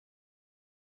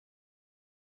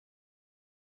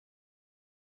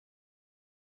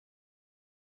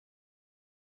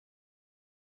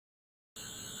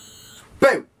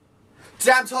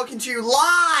Today I'm talking to you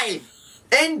live,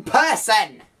 in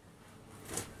person.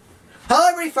 Hello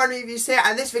everybody, FunReviews here,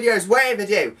 and this video is way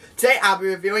overdue. Today I'll be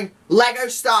reviewing LEGO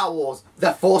Star Wars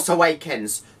The Force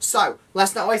Awakens. So,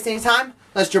 let's not waste any time,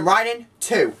 let's jump right in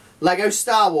to LEGO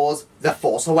Star Wars The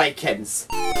Force Awakens.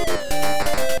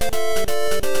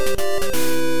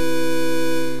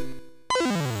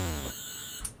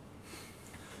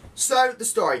 So, the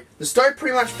story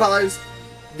pretty much follows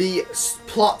the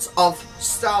plot of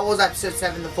Star Wars Episode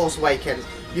 7 The Force Awakens.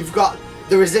 You've got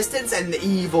the Resistance and the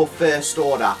evil First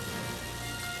Order.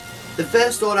 The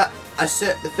First Order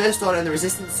and the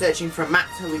Resistance searching for a map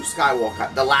to Luke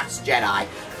Skywalker, the last Jedi,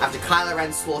 after Kylo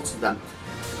Ren slaughtered them,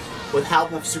 with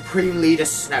help of Supreme Leader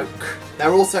Snoke.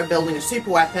 They're also building a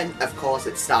super weapon, of course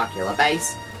it's Starkiller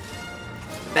Base,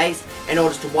 in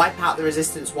order to wipe out the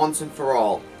Resistance once and for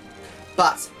all.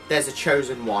 But there's a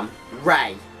chosen one,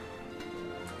 Rey.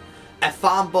 A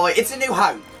farm boy. It's A New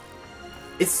Hope.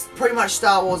 It's pretty much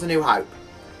Star Wars A New Hope.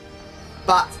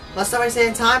 But let's not waste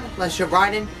any time, let's jump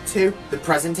right into the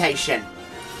presentation.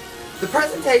 The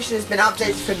presentation has been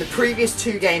updated from the previous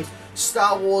two games,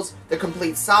 Star Wars The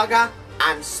Complete Saga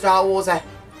and Star Wars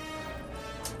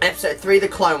Episode 3 The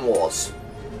Clone Wars.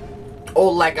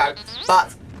 All LEGO.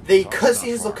 But the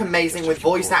cutscenes look amazing with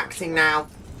voice acting now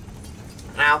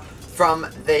from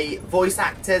the voice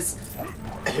actors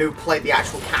who played the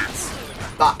actual cats.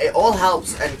 But it all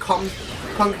helps and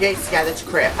congregates together to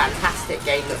create a fantastic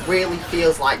game that really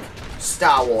feels like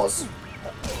Star Wars.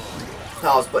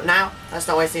 But now, let's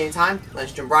not waste any time,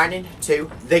 let's jump right into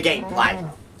the gameplay.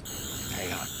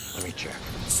 Hang on, let me check.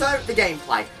 So, the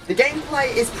gameplay. The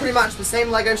gameplay is pretty much the same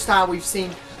LEGO style we've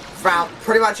seen throughout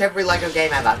pretty much every LEGO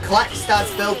game ever. Collect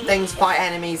studs, build things, fight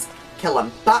enemies, kill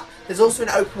them. But there's also an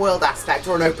open world aspect,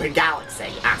 or an open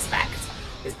galaxy aspect.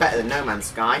 It's better than No Man's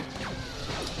Sky.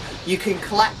 You can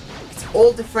collect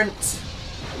all different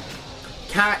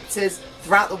characters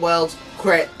throughout the world,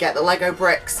 get the LEGO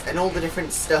bricks and all the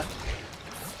different stuff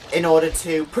in order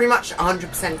to pretty much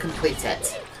 100% complete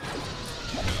it.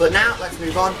 But now let's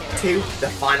move on to the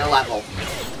final level.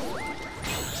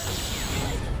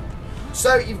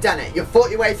 So you've done it, you've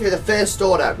fought your way through the First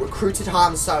Order, recruited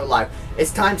Han Solo.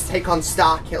 It's time to take on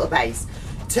Starkiller Base.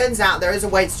 Turns out there is a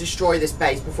way to destroy this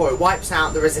base before it wipes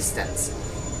out the Resistance.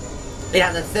 It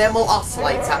has a thermal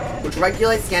oscillator which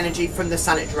regulates the energy from the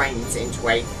sun it drains into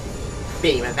a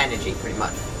beam of energy, pretty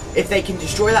much. If they can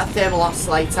destroy that thermal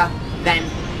oscillator, then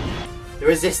the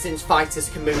Resistance fighters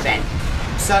can move in.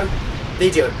 So they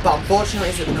do it, but unfortunately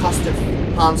it's at the cost of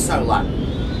Han Solo.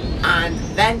 And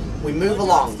then we move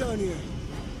along.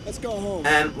 Let's go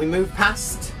home. We move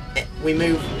past it. We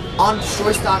move on,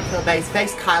 destroy Starkiller Base,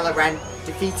 face Kylo Ren,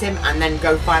 defeat him, and then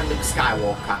go find Luke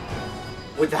Skywalker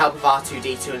with the help of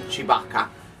R2-D2 and Chewbacca.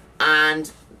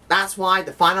 And that's why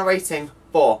the final rating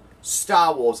for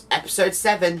Star Wars Episode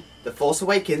 7 The Force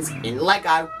Awakens in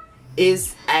LEGO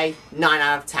is a 9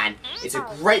 out of 10. It's a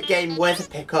great game, worth a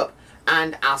pickup,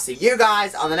 and I'll see you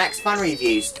guys on the next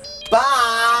FunReviews.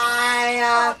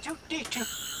 Bye!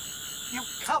 R2-D2, you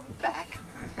come back.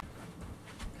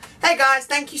 Hey guys,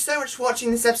 thank you so much for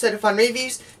watching this episode of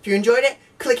FunReviews. If you enjoyed it,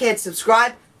 click here to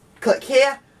subscribe, click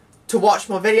here to watch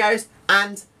more videos,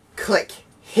 and click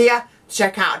here to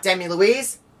check out Demi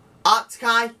Louise,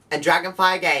 Arctic and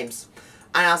Dragonfire Games.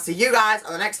 And I'll see you guys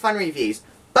on the next FunReviews.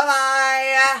 Bye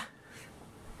bye!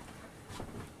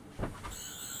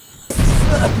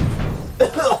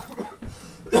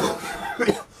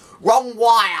 Wrong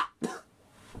wire!